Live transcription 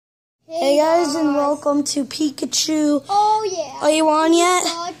Hey guys, and welcome to Pikachu. Oh yeah. Are you on yet?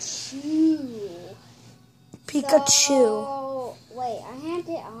 Pikachu. So, wait, I had it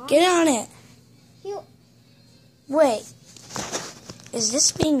on. Get on it. You... Wait. Is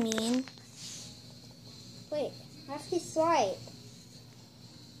this being mean? Wait, I have to swipe.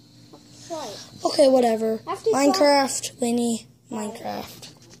 Okay, whatever. Minecraft, Winnie. Minecraft.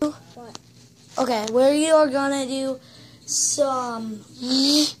 What? Okay, where you are gonna do some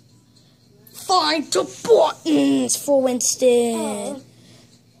find the buttons for Winston. Oh.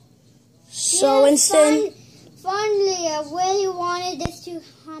 So Yeah, Winston. Finally, I really wanted this to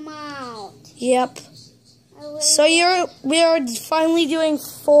come out. Yep. So we are finally doing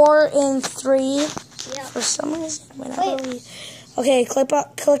 4 and 3. Yep. For some reason, okay, click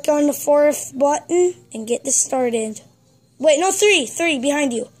on the 4th button and get this started. Wait, no, 3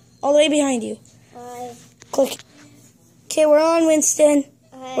 behind you, all the way behind you. Click. Okay, we're on, Winston.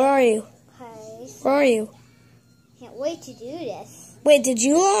 Where are you? Where are you? Can't wait to do this. Wait, did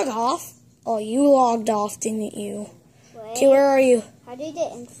you log off? Oh, you logged off, didn't you? Okay, where are you? How do you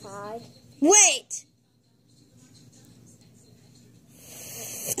get inside? Wait!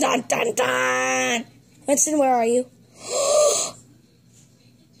 Dun dun dun! Winston, where are you?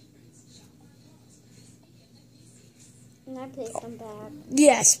 Can I place them back?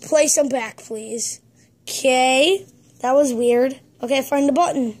 Yes, place them back, please. Okay, that was weird. Okay, find the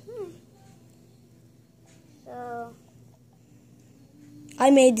button. So, I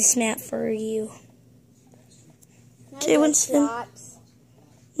made this map for you. Okay, Winston. blocks?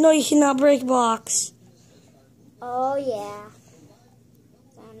 No, you cannot break blocks. Oh yeah.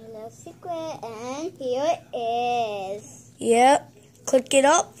 Found a little secret, and here it is. Yep. Click it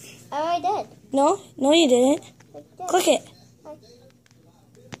up. Oh, I did. No, you didn't. Click it.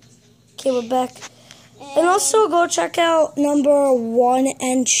 Okay, we're back. And also go check out number 1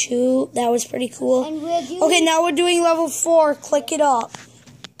 and 2. That was pretty cool. Okay, now we're doing level 4. Click it up.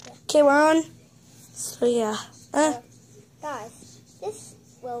 Okay, we're on. So yeah. Guys, this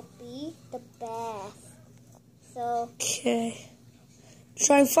will be the best. So. Okay.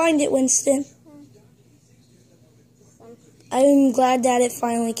 Try and find it, Winston. I'm glad that it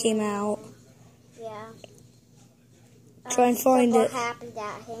finally came out. Yeah. Try and find it. I'm happy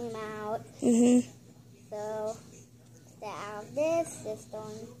that it came out. So, that out of this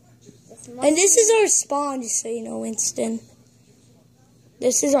one. And this is our spawn, just so you know, Winston.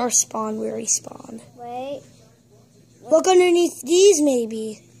 This is our spawn where we spawned. Wait. Look underneath these,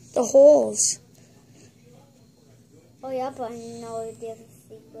 maybe. The holes. Oh, yeah, but I know there's a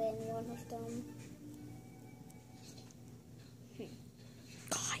secret in one of them.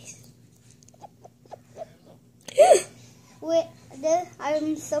 Guys. Wait,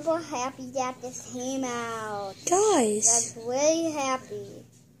 I'm super happy that this came out. Guys. I'm really happy.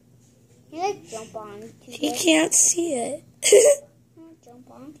 Can I jump on to He can't see it. Jump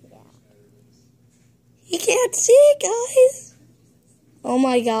onto that. He can't see it, guys. Oh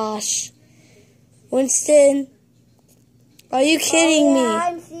my gosh. Winston. Are you kidding me?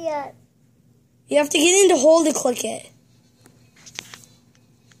 I see it. You have to get in the hole to click it.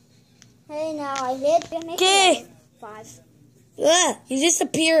 Hey, now I hit the Okay. 5. He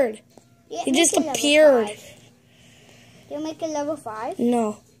disappeared. Yeah, He just appeared. Do you make it level 5?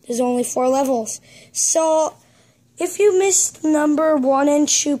 No, there's only 4 levels. So, if you missed number 1 and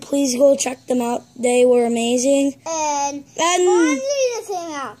 2, please go check them out. They were amazing. And finally this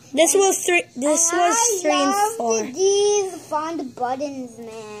came out. This was 3. This was 3 and 4. These find the buttons,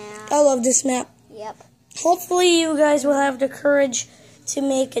 man. I love this map. Yep. Hopefully, you guys will have the courage to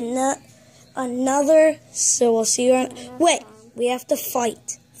make another. So we'll see you on. Wait, we have to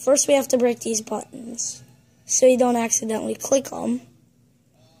fight. First, we have to break these buttons, so you don't accidentally click them.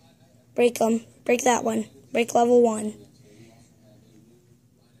 Break them. Break that one. Break level 1.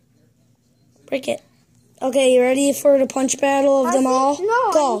 Break it. Okay, you ready for the punch battle of them all?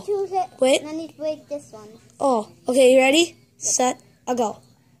 No, go. Wait. I need to break this one. Oh, okay, you ready? Set, a go.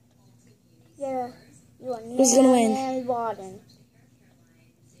 Yeah. Who's gonna win?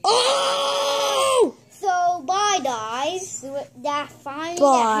 Oh! So, bye, guys. That finally.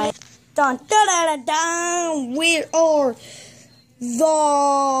 Bye. Dun, da, da, da, da. We are we're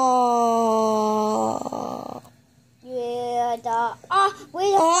the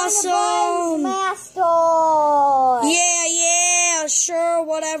awesome master. Yeah, sure,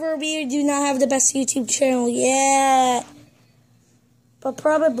 whatever. We do not have the best YouTube channel yet, but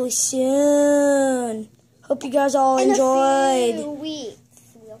probably soon. Hope you guys all enjoyed. In a few weeks.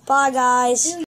 Bye, guys.